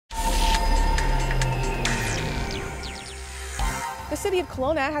City of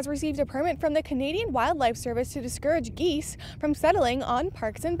Kelowna has received a permit from the Canadian Wildlife Service to discourage geese from settling on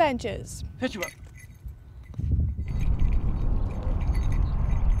parks and benches. Pitch him up.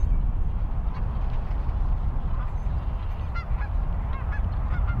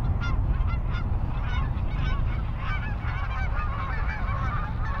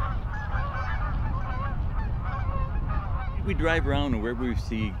 We drive around and wherever we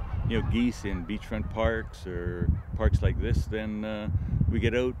see, geese in beachfront parks or parks like this, then we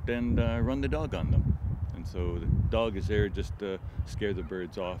get out and run the dog on them. And so the dog is there just to scare the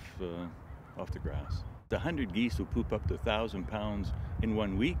birds off the grass. 100 geese will poop up to 1,000 pounds in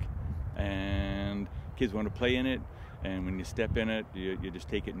 1 week, and kids want to play in it. And when you step in it, you just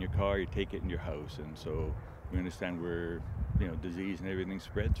take it in your car, you take it in your house. And so we understand where disease and everything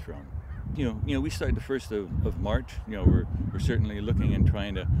spreads from. We start the 1st of March. We're certainly looking and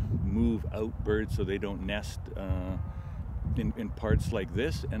trying to move out birds so they don't nest in parts like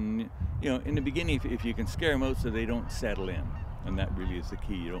this. And in the beginning, if you can scare them out so they don't settle in, and that really is the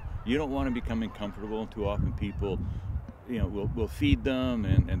key. You don't want to become uncomfortable. Too often people, will feed them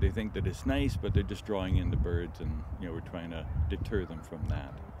and they think that it's nice, but they're just drawing in the birds, and we're trying to deter them from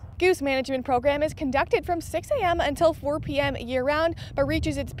that. Goose management program is conducted from 6 a.m. until 4 p.m. year-round, but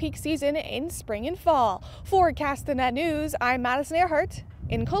reaches its peak season in spring and fall. For Castanet News, I'm Madison Earhart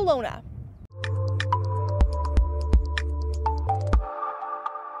in Kelowna.